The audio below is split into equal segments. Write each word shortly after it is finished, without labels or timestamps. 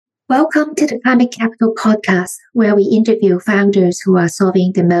Welcome to the Climate Capital podcast, where we interview founders who are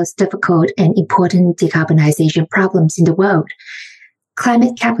solving the most difficult and important decarbonization problems in the world.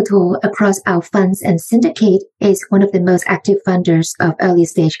 Climate Capital, across our funds and syndicate, is one of the most active funders of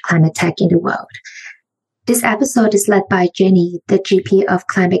early-stage climate tech in the world. This episode is led by Jenny, the GP of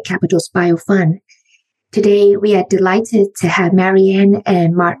Climate Capital's Bio Fund. Today, we are delighted to have Marianne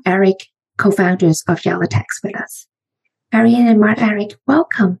and Märt-Erik, co-founders of Gelatex, with us. Marianne and Märt-Erik,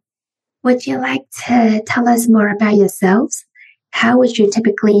 welcome. Would you like to tell us more about yourselves? How would you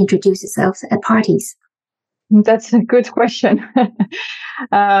typically introduce yourselves at parties? That's a good question.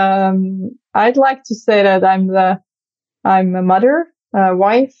 I'd like to say that I'm a mother,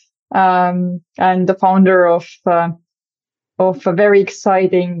 wife, and the founder of a very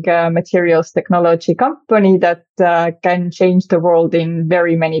exciting materials technology company that can change the world in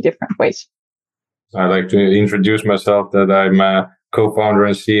very many different ways. I'd like to introduce myself that I'm a co-founder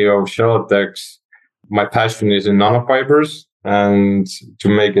and CEO of Gelatex. My passion is in nanofibers, and to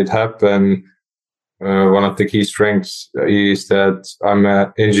make it happen, one of the key strengths is that I'm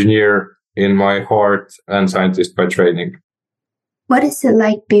an engineer in my heart and scientist by training. What is it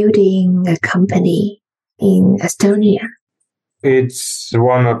like building a company in Estonia? It's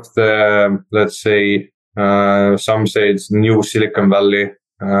one of the, let's say, some say it's new Silicon Valley.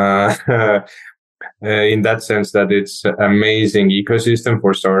 In that sense that it's an amazing ecosystem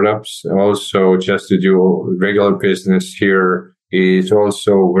for startups. Also, just to do regular business here is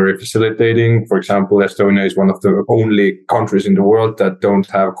also very facilitating. For example, Estonia is one of the only countries in the world that don't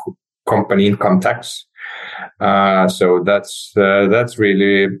have company income tax. So that's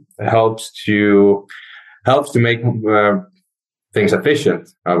really helps to make things efficient,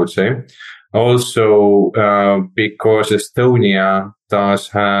 I would say. Also, because Estonia does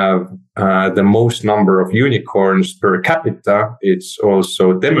have the most number of unicorns per capita, it's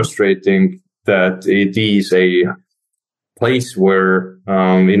also demonstrating that it is a place where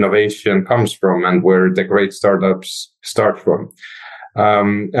innovation comes from and where the great startups start from.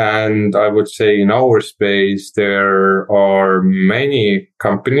 And I would say in our space, there are many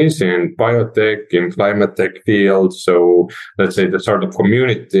companies in biotech, in climate tech field. So let's say the startup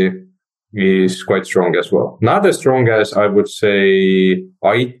community is quite strong as well. Not as strong as I would say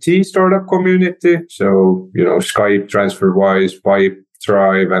IT startup community. So, Skype, TransferWise,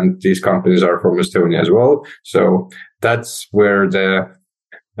 Pipedrive, and these companies are from Estonia as well. So that's where the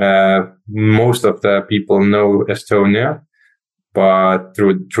most of the people know Estonia, but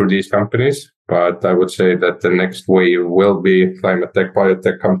through these companies. But I would say that the next wave will be climate tech,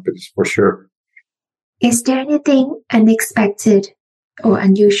 biotech companies for sure. Is there anything unexpected or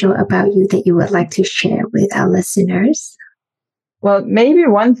unusual about you that you would like to share with our listeners? Well, maybe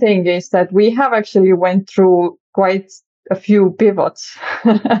one thing is that we have actually went through quite a few pivots.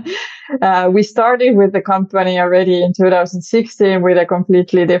 We started with the company already in 2016 with a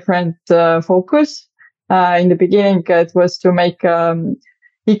completely different focus. In the beginning, it was to make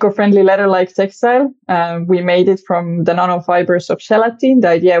eco-friendly leather-like textile. We made it from the nanofibers of gelatin. The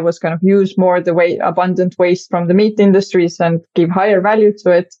idea was kind of use more the abundant waste from the meat industries and give higher value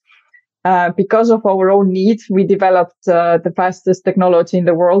to it. Because of our own need, we developed the fastest technology in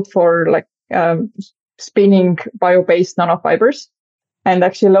the world for spinning bio-based nanofibers. And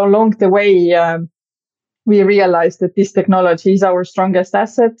actually along the way, we realized that this technology is our strongest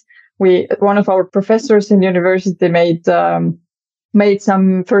asset. One of our professors in university made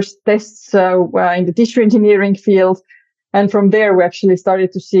some first tests in the tissue engineering field. And from there, we actually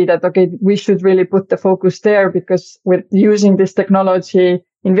started to see that, okay, we should really put the focus there, because with using this technology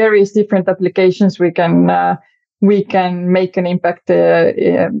in various different applications, we can make an impact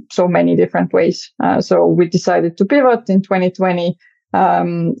in so many different ways. So we decided to pivot in 2020.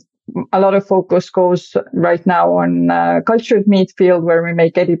 A lot of focus goes right now on cultured meat field, where we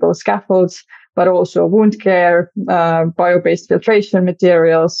make edible scaffolds, but also wound care, bio-based filtration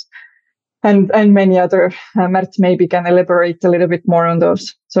materials, and many other. Märt maybe can elaborate a little bit more on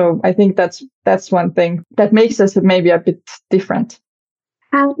those. So I think that's one thing that makes us maybe a bit different.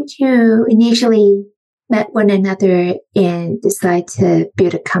 How did you initially met one another and decide to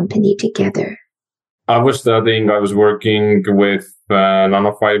build a company together? I was working with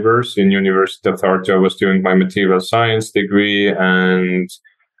nanofibers in University of Tartu. I was doing my material science degree and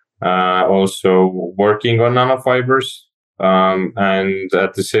also working on nanofibers. And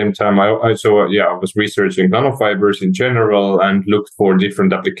at the same time, I was researching nanofibers in general and looked for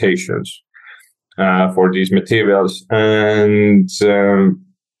different applications for these materials. And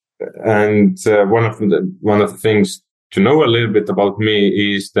one of the things to know a little bit about me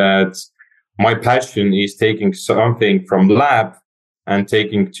is that my passion is taking something from lab and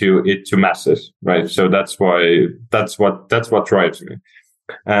taking it to masses, right? So that's what drives me.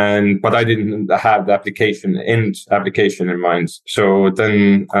 But I didn't have the application in mind. So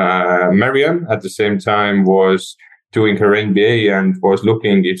then, Mariam at the same time was doing her MBA and was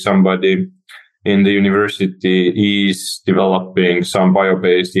looking if somebody in the university is developing some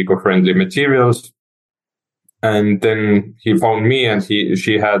bio-based eco-friendly materials. And then he found me, and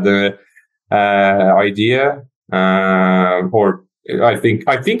she had an idea, or I think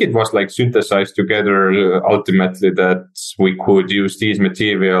it was like synthesized together ultimately that we could use these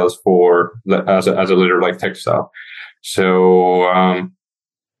materials as a little like textile. So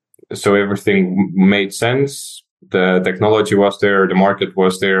everything made sense. The technology was there, the market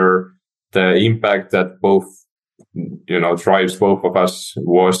was there, the impact that both, drives both of us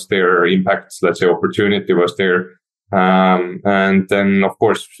was there, impact, let's say opportunity was there. And then of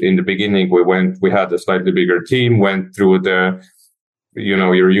course in the beginning we had a slightly bigger team, went through the,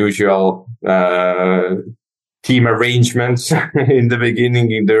 your usual, team arrangements in the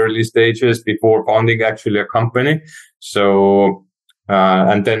beginning, in the early stages before founding actually a company. So,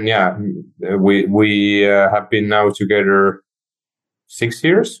 and then, we have been now together 6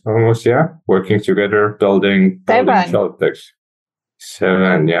 years almost, working together, building Gelatex.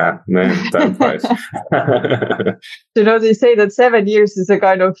 7, man, time flies. They say that 7 years is a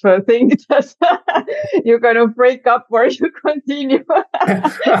kind of thing that you kind of break up or you continue.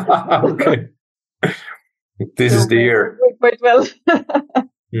 Okay. This is the year. Quite well.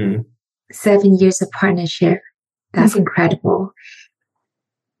 7 years of partnership. That's incredible.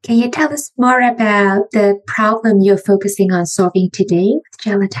 Can you tell us more about the problem you're focusing on solving today with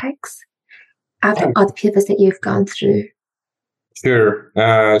Gelatex after all the pivots that you've gone through? Sure.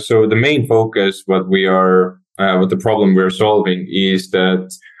 So the main focus, what the problem we're solving is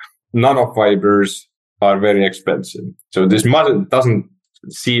that nanofibers are very expensive. So this doesn't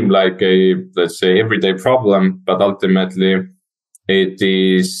seem like a, let's say, everyday problem, but ultimately it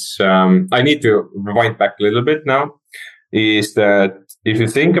is, I need to rewind back a little bit now, is that if you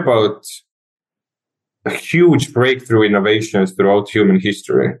think about huge breakthrough innovations throughout human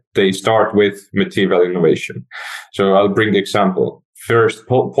history, they start with material innovation. So I'll bring the example. First,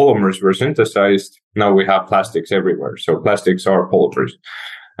 polymers were synthesized. Now we have plastics everywhere. So plastics are polymers.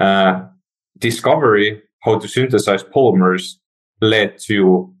 Discovery, how to synthesize polymers, led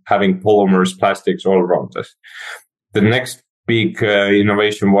to having polymers, plastics all around us. The next big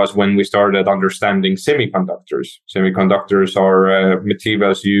innovation was when we started understanding semiconductors. Semiconductors are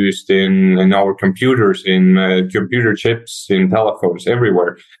materials used in our computers, in computer chips, in telephones,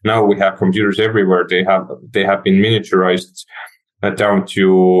 everywhere. Now we have computers everywhere. They have been miniaturized down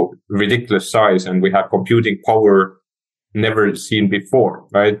to ridiculous size, and we have computing power never seen before,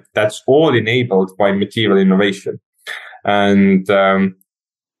 right? That's all enabled by material innovation. And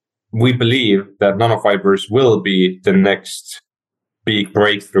we believe that nanofibers will be the next big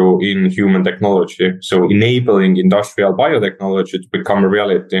breakthrough in human technology. So enabling industrial biotechnology to become a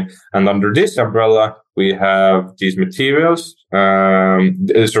reality. And under this umbrella, we have these materials,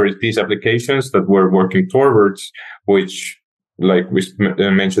 these applications that we're working towards, which, like we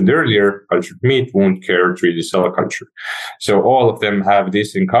mentioned earlier, cultured meat, wound care, 3D cell culture. So all of them have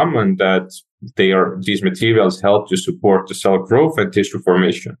this in common, that these materials help to support the cell growth and tissue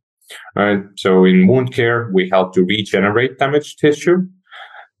formation. Right. So in wound care, we help to regenerate damaged tissue.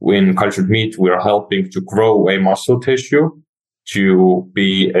 In cultured meat, we are helping to grow a muscle tissue to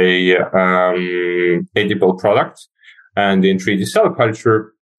be a edible product. And in 3D cell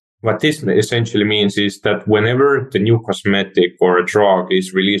culture, what this essentially means is that whenever the new cosmetic or a drug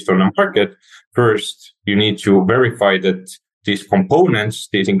is released on the market, first you need to verify that these components,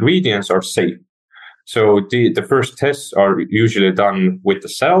 these ingredients are safe. So the first tests are usually done with the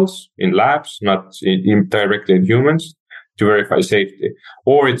cells in labs, not directly in humans, to verify safety.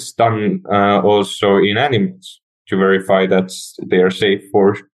 Or it's done also in animals to verify that they are safe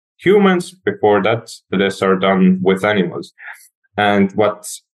for humans. Before that, the tests are done with animals. And what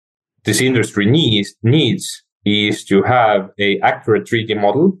this industry needs is to have an accurate 3D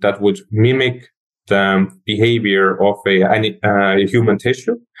model that would mimic the behavior of a human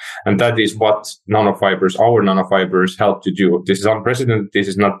tissue. And that is what our nanofibers help to do. This is unprecedented. This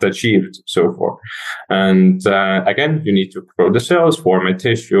is not achieved so far. And again, you need to grow the cells, form a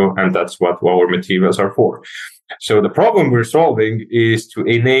tissue, and that's what our materials are for. So the problem we're solving is to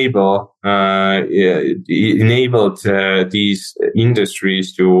enable these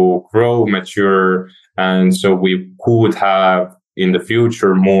industries to grow, mature, and so we could have in the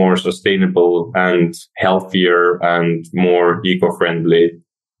future more sustainable and healthier and more eco-friendly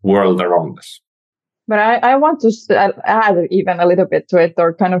world around us. But I want to add even a little bit to it,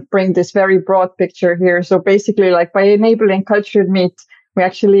 or kind of bring this very broad picture here. So basically, like by enabling cultured meat, we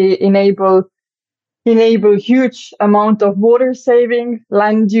actually enable huge amount of water saving,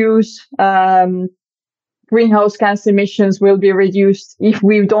 land use, greenhouse gas emissions will be reduced if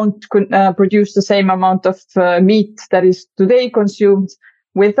we don't produce the same amount of meat that is today consumed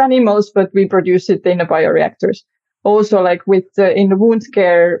with animals, but we produce it in the bioreactors. Also, like with in the wound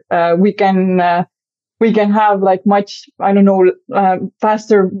care, we can have like much,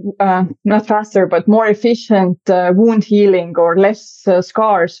 faster, not faster, but more efficient wound healing, or less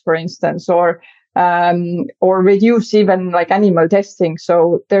scars, for instance, or reduce even like animal testing.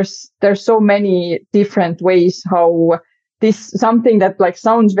 So there's so many different ways how this, something that like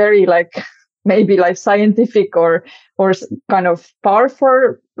sounds very like maybe like scientific or kind of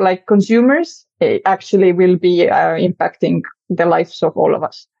powerful like consumers, it actually will be impacting the lives of all of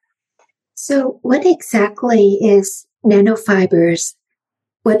us. So what exactly is nanofibers?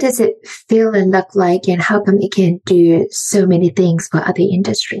 What does it feel and look like, and how come it can do so many things for other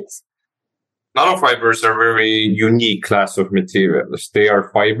industries? Nanofibers are a very unique class of materials. They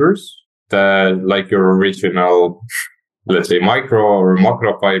are fibers that, like your original, let's say, micro or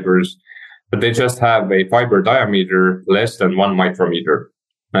macro fibers, but they just have a fiber diameter less than 1 micrometer.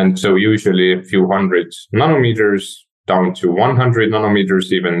 And so usually a few hundred nanometers down to 100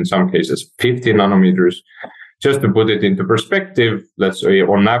 nanometers, even in some cases 50 nanometers. Just to put it into perspective, let's say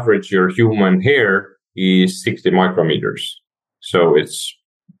on average, your human hair is 60 micrometers. So it's,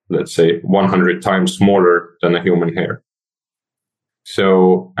 let's say, 100 times smaller than a human hair.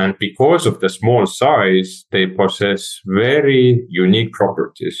 So, and because of the small size, they possess very unique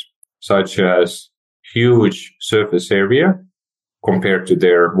properties, such as huge surface area compared to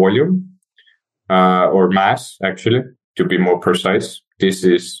their volume, or mass, actually, to be more precise. We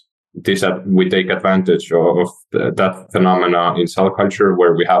take advantage of that phenomena in cell culture,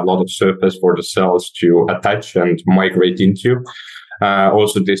 where we have a lot of surface for the cells to attach and migrate into.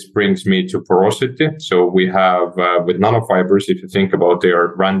 Also, this brings me to porosity. So we have, with nanofibers, if you think about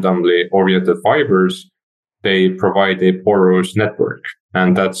their randomly oriented fibers, they provide a porous network.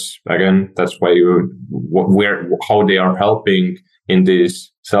 And that's why how they are helping in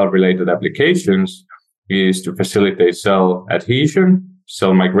these cell-related applications is to facilitate cell adhesion,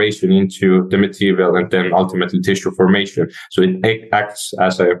 cell migration into the material, and then ultimately tissue formation. So it acts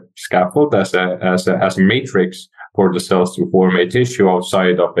as a scaffold, as a matrix for the cells to form a tissue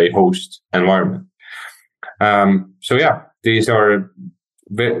outside of a host environment. These are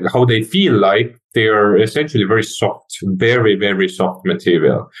how they feel like. They are essentially very soft, very, very soft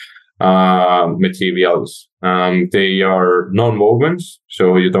materials. They are non-wovens,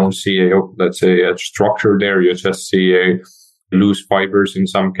 so you don't see a structure there. You just see loose fibers in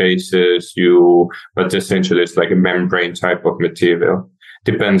some cases. But essentially it's like a membrane type of material.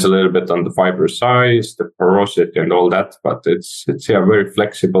 Depends a little bit on the fiber size, the porosity, and all that. But it's very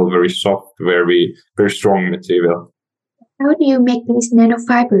flexible, very soft, very, very strong material. How do you make these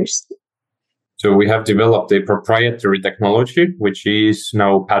nanofibers? So we have developed a proprietary technology, which is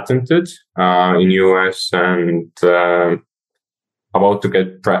now patented in US and about to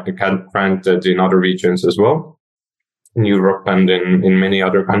get granted in other regions as well, in Europe and in many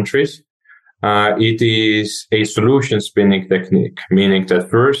other countries. It is a solution spinning technique, meaning that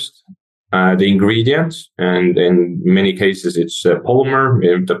first the ingredients, and in many cases it's a polymer.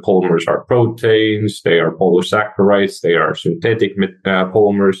 The polymers are proteins, they are polysaccharides, they are synthetic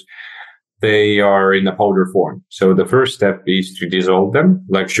polymers. They are in a powder form. So the first step is to dissolve them.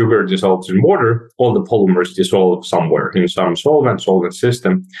 Like sugar dissolves in water, all the polymers dissolve somewhere in some solvent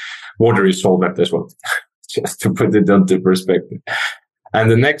system. Water is solvent as well, just to put it into perspective.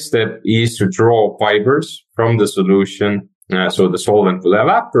 And the next step is to draw fibers from the solution. So the solvent will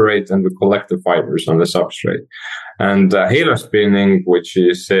evaporate and we collect the fibers on the substrate. And halo spinning, which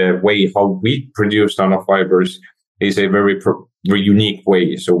is a way how we produce nanofibers, is a very unique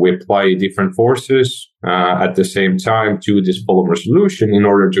way. So we apply different forces at the same time to this polymer solution in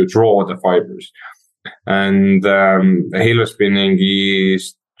order to draw the fibers. And halo spinning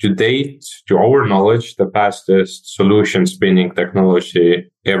is, to date, to our knowledge, the fastest solution spinning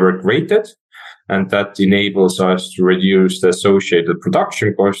technology ever created. And that enables us to reduce the associated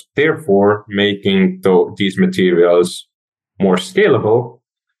production cost, therefore making these materials more scalable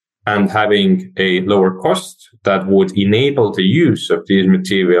and having a lower cost that would enable the use of these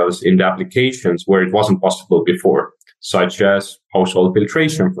materials in the applications where it wasn't possible before, such as household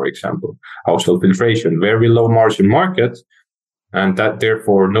filtration, for example. Household filtration, very low margin market, and that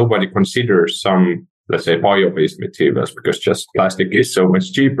therefore nobody considers some, let's say, bio-based materials because just plastic is so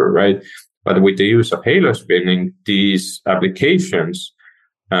much cheaper, right? But with the use of halo spinning, these applications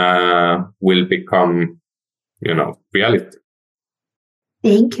will become, reality.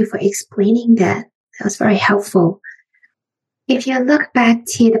 Thank you for explaining that. That was very helpful. If you look back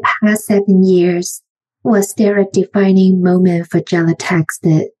to the past 7 years, was there a defining moment for Gelatex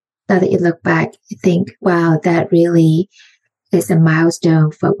that now that you look back, you think, wow, that really is a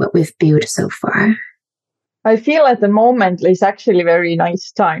milestone for what we've built so far? I feel at the moment it's actually a very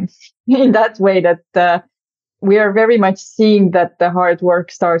nice time in that way that we are very much seeing that the hard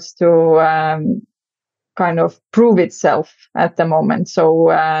work starts to kind of prove itself at the moment. So,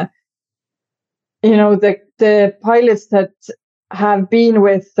 the pilots that have been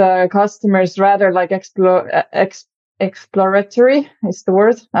with customers rather like exploratory is the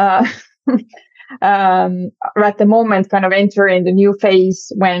word. At the moment kind of entering the new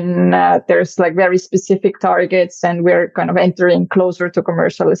phase when there's like very specific targets and we're kind of entering closer to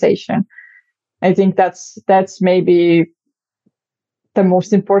commercialization. I think that's maybe the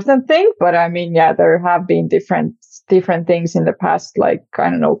most important thing. But I mean, yeah, there have been different things in the past, like, I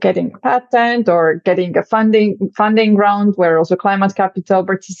don't know, getting a patent or getting a funding round where also Climate Capital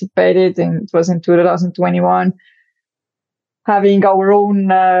participated, and it was in 2021. Having our own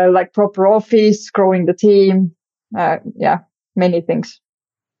like proper office, growing the team, many things.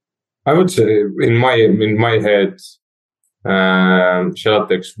 I would say in my head,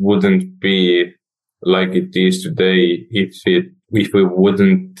 Gelatex wouldn't be like it is today if we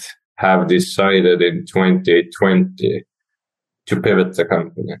wouldn't have decided in 2020 to pivot the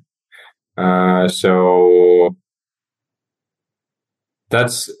company. So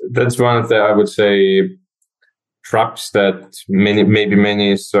that's one of the, I would say, traps that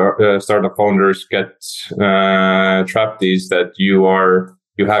many startup founders get trapped, is that you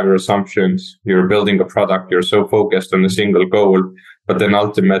have your assumptions, you're building a product, you're so focused on a single goal, but then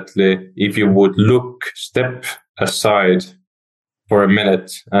ultimately, if you would step aside for a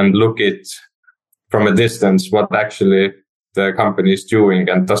minute and look it from a distance, what actually the company is doing,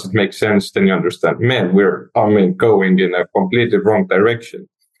 and does it make sense, then you understand, we're going in a completely wrong direction.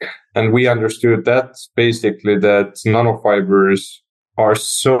 And we understood that basically that nanofibers are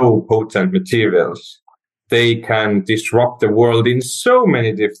so potent materials. They can disrupt the world in so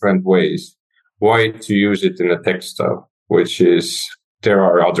many different ways. Why to use it in a textile, there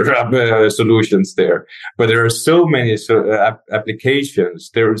are other solutions there, but there are so many applications.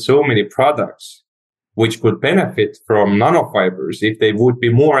 There are so many products which could benefit from nanofibers if they would be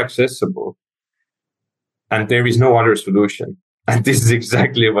more accessible. And there is no other solution. And this is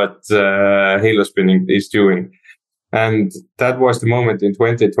exactly what halo spinning is doing. And that was the moment in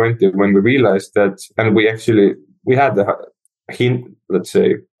 2020 when we realized that, and we had the hint, let's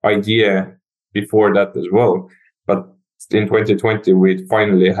say, idea before that as well. But in 2020, we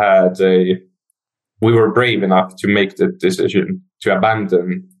finally we were brave enough to make the decision to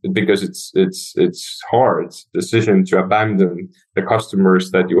abandon, because it's hard decision to abandon the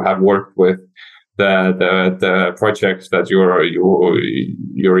customers that you have worked with, the projects that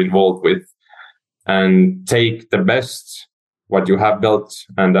you're involved with, and take the best what you have built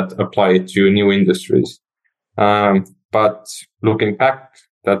and that apply it to new industries. But looking back,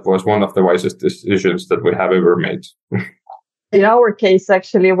 that was one of the wisest decisions that we have ever made. In our case,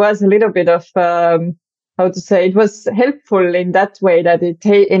 actually, it was a little bit of, it was helpful in that way that it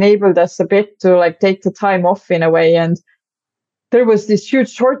enabled us a bit to like take the time off in a way. And there was this huge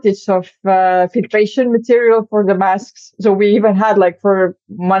shortage of filtration material for the masks. So we even had like for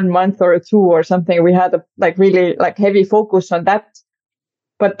 1 month or 2 or something, we had a really heavy focus on that.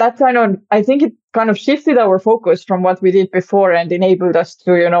 But that I think it kind of shifted our focus from what we did before and enabled us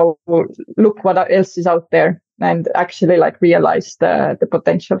to, look what else is out there and actually realize the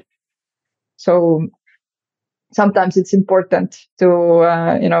potential. So sometimes it's important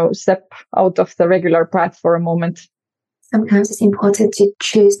to, step out of the regular path for a moment. Sometimes it's important to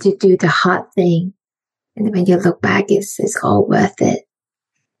choose to do the hard thing. And when you look back, it's all worth it.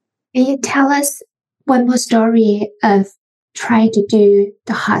 Can you tell us one more story of trying to do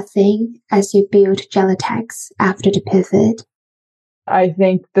the hard thing as you build Gelatex after the pivot? I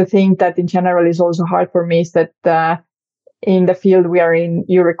think the thing that in general is also hard for me is that in the field we are in,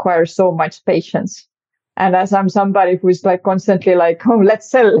 you require so much patience. And as I'm somebody who's constantly let's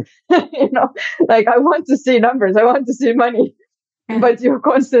sell, I want to see numbers, I want to see money. But you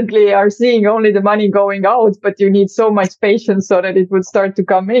constantly are seeing only the money going out, but you need so much patience so that it would start to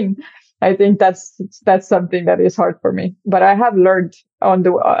come in. I think that's something that is hard for me. But I have learned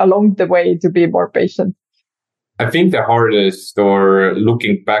along the way to be more patient. I think the hardest, or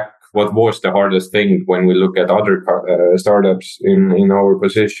looking back, what was the hardest thing when we look at other startups in our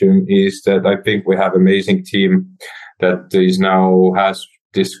position is that I think we have amazing team that is now has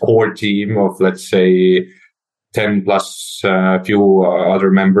this core team of, let's say, 10 plus few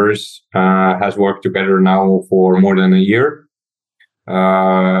other members, has worked together now for more than a year.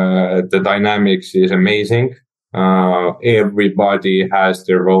 The dynamics is amazing. Everybody has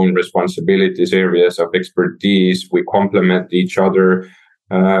their own responsibilities, areas of expertise. We complement each other.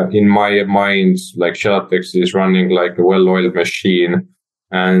 In my mind, like Gelatex is running like a well-oiled machine,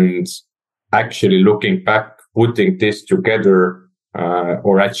 and actually looking back, putting this together,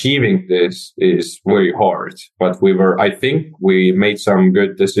 or achieving this is very hard. But I think we made some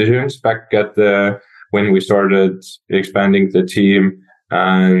good decisions back at when we started expanding the team.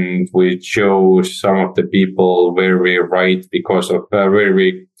 And we chose some of the people very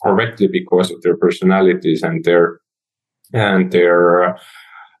correctly because of their personalities and their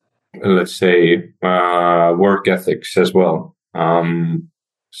let's say work ethics as well.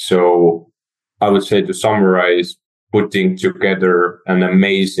 So I would say, to summarize, putting together an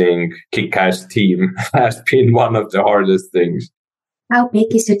amazing kick-ass team has been one of the hardest things. How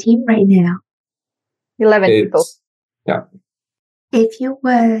big is the team right now? 11 people. Yeah. If you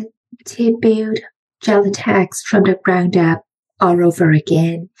were to build Gelatex from the ground up all over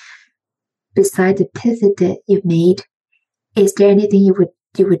again, beside the pivot that you made, is there anything you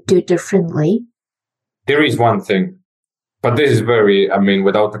would do differently? There is one thing, but this is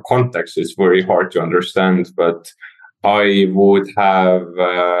without the context, it's very hard to understand. But I would have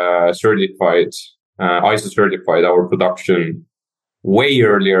ISO certified our production way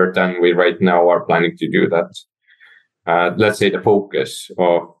earlier than we right now are planning to do that. Let's say the focus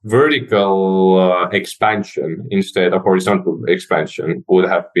of vertical expansion instead of horizontal expansion would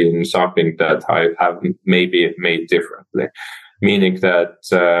have been something that I have maybe made differently. Meaning that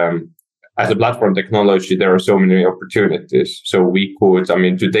as a platform technology, there are so many opportunities. So we could,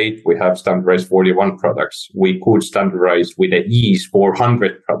 to date, we have standardized 41 products. We could standardize with the ease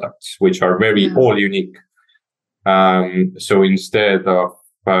 400 products, which are all unique. So instead of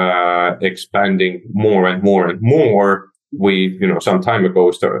expanding more and more and more, we, some time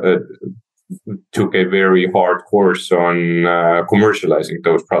ago took a very hard course on commercializing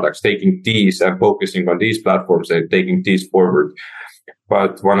those products, taking these and focusing on these platforms and taking these forward.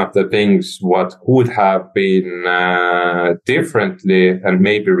 But one of the things what could have been differently and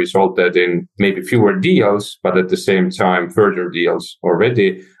maybe resulted in maybe fewer deals, but at the same time further deals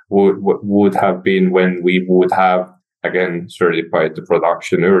already would have been when we would have again certified the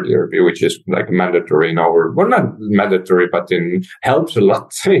production earlier, which is like mandatory in our, well, not mandatory, but helps a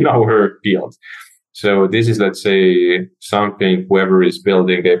lot in our field. So this is, let's say, something whoever is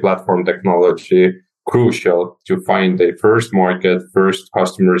building a platform technology, crucial to find a first market, first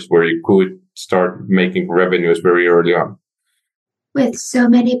customers where you could start making revenues very early on. With so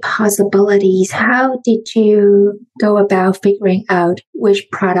many possibilities, how did you go about figuring out which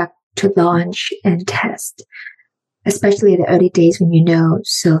product to launch and test? Especially in the early days when you know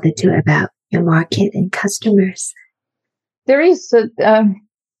so little about your market and customers. There is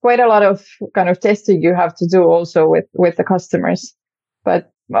quite a lot of kind of testing you have to do also with the customers.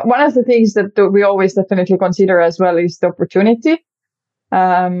 But one of the things that we always definitely consider as well is the opportunity.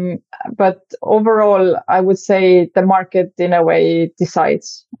 But overall, I would say the market in a way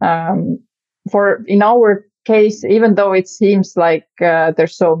decides. In our case, even though it seems like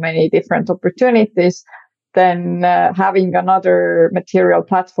there's so many different opportunities, then having another material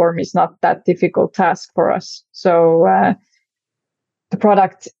platform is not that difficult task for us. So the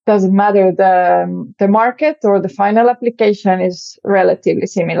product doesn't matter. The market or the final application is relatively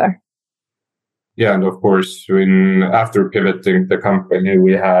similar. Yeah, and of course, after pivoting the company,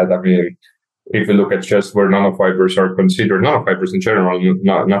 we had, if you look at just where nanofibers are considered, nanofibers in general,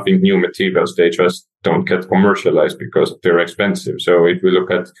 nothing new materials, they just don't get commercialized because they're expensive. So if we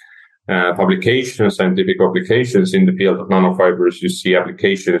look at publications, scientific applications in the field of nanofibers, you see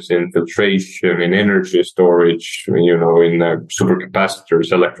applications in filtration, in energy storage, in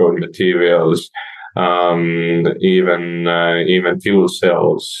supercapacitors, electrode materials, even fuel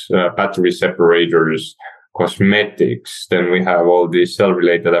cells, battery separators, cosmetics. Then we have all these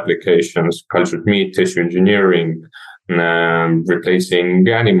cell-related applications, cultured meat, tissue engineering, replacing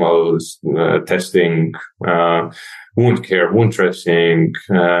animals, testing, wound care, wound dressing.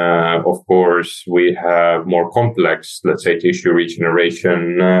 Of course, we have more complex, let's say, tissue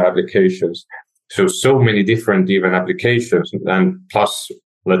regeneration applications. So many different even applications, and plus,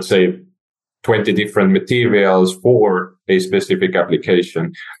 let's say, 20 different materials for a specific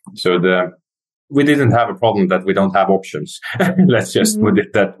application. So we didn't have a problem that we don't have options. Let's just put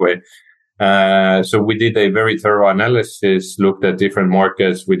it that way. So we did a very thorough analysis, looked at different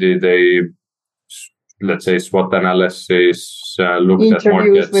markets. We did a, let's say, SWOT analysis, looked at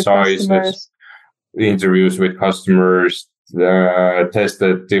market sizes, interviews with customers,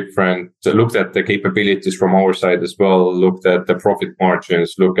 tested looked at the capabilities from our side as well, looked at the profit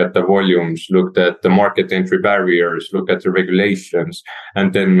margins, looked at the volumes, looked at the market entry barriers, looked at the regulations,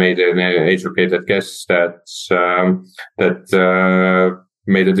 and then made an educated guess that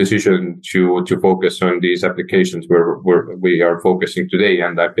made a decision to focus on these applications where we are focusing today.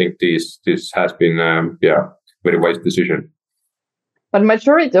 And I think this has been very wise decision. But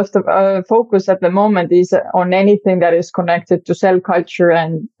majority of the focus at the moment is on anything that is connected to cell culture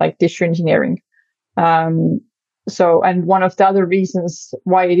and like tissue engineering. And one of the other reasons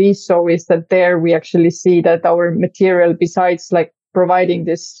why it is so is that there we actually see that our material, besides like providing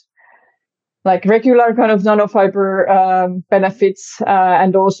this like regular kind of nanofiber benefits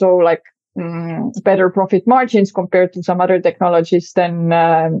and also like better profit margins compared to some other technologies, then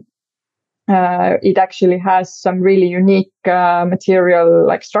it actually has some really unique material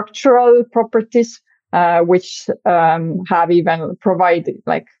like structural properties, which have even provide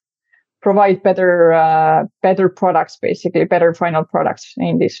better products, basically better final products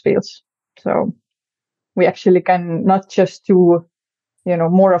in these fields. So we actually can not just do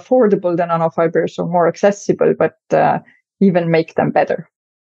more affordable than nanofibers or more accessible, but even make them better.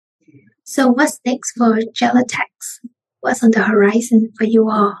 So what's next for Gelatex? What's on the horizon for you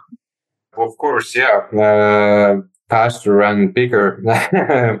all? Of course, faster and bigger.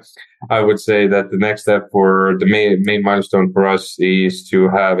 I would say that the next step for the main milestone for us is to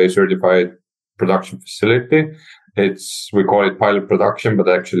have a certified production facility. We call it pilot production, but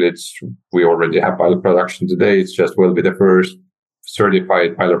actually we already have pilot production today. It's just will be the first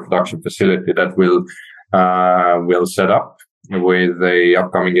certified pilot production facility that will set up with the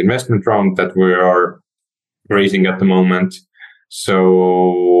upcoming investment round that we are raising at the moment.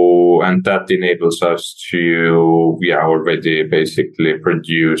 So, and that enables us to, already basically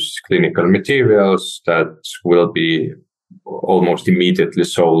produce clinical materials that will be almost immediately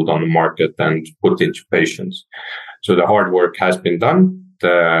sold on the market and put into patients. So the hard work has been done.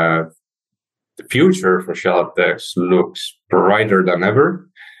 The future for Gelatex looks brighter than ever.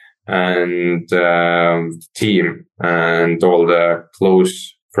 And the team and all the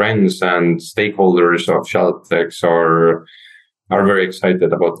close friends and stakeholders of Gelatex are very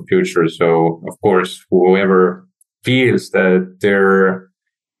excited about the future. So, of course, whoever feels that their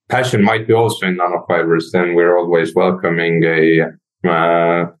passion might be also in nanofibers, then we're always welcoming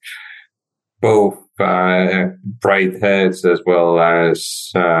both bright heads as well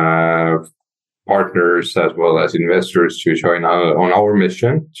as partners as well as investors to join on our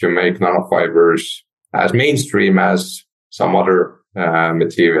mission to make nanofibers as mainstream as some other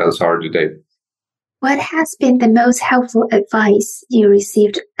materials are today. What has been the most helpful advice you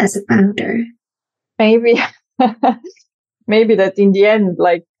received as a founder? Maybe that in the end,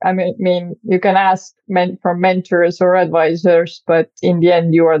 you can ask from mentors or advisors, but in the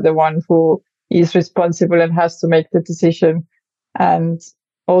end, you are the one who is responsible and has to make the decision, and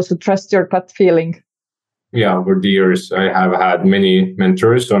also trust your gut feeling. Yeah, over the years, I have had many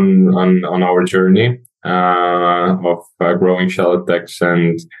mentors on our journey of growing Gelatex,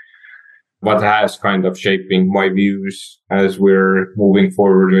 and what has kind of shaping my views as we're moving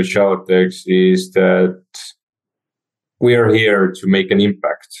forward with Gelatex is that we are here to make an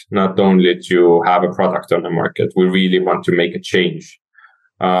impact, not only to have a product on the market. We really want to make a change.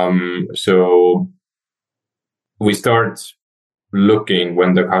 So we start looking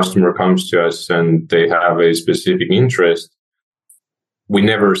when the customer comes to us and they have a specific interest. We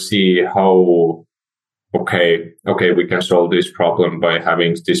never see how, okay, we can solve this problem by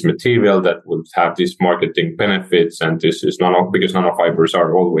having this material that would have these marketing benefits. And this is because nanofibers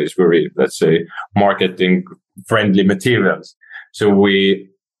are always very, let's say, marketing friendly materials. So we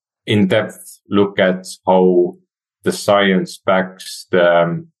in depth look at how the science backs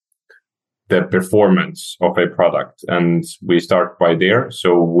the performance of a product. And we start by there.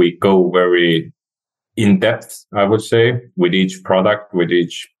 So we go very in depth, I would say, with each product, with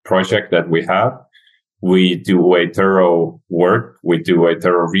each project that we have. We do a thorough work, we do a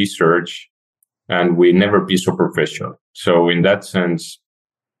thorough research, and we never be superficial. So in that sense,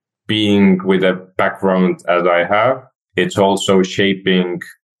 being with a background as I have, it's also shaping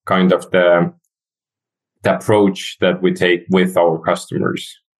kind of the approach that we take with our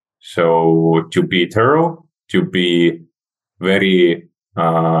customers. So to be thorough, to be very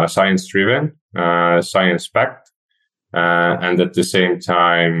science-driven, science-backed, and at the same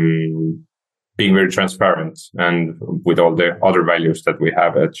time being very transparent and with all the other values that we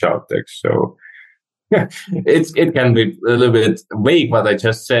have at Gelatex. So it can be a little bit vague what I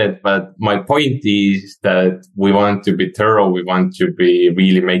just said, but my point is that we want to be thorough. We want to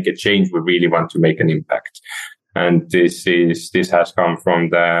really make a change. We really want to make an impact. And this has come from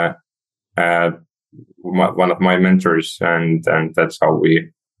one of my mentors, and that's how we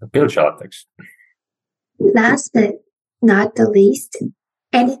build Gelatex. Last but not the least,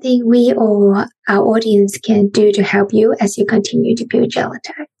 anything we or our audience can do to help you as you continue to build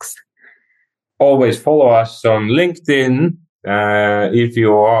Gelatex? Always follow us on LinkedIn. If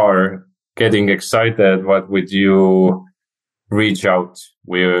you are getting excited, what would you reach out?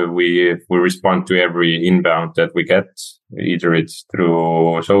 We respond to every inbound that we get. Either it's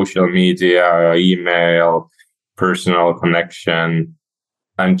through social media, email, personal connection,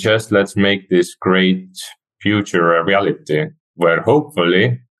 and just let's make this great future a reality where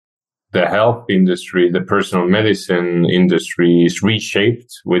hopefully the health industry, the personal medicine industry is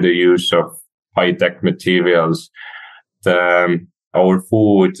reshaped with the use of high-tech materials. Our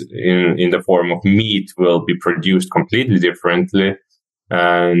food in the form of meat will be produced completely differently,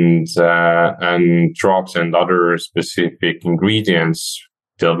 and drugs and other specific ingredients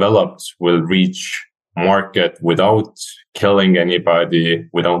developed will reach market without killing anybody,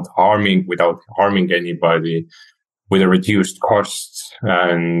 without harming anybody, with a reduced cost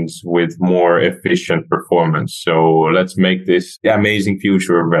and with more efficient performance. So let's make this amazing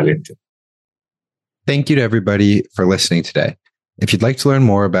future a reality. Thank you to everybody for listening today. If you'd like to learn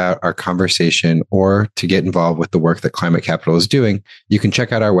more about our conversation or to get involved with the work that Climate Capital is doing, you can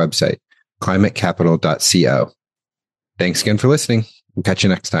check out our website, climatecapital.co. Thanks again for listening. We'll catch you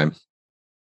next time.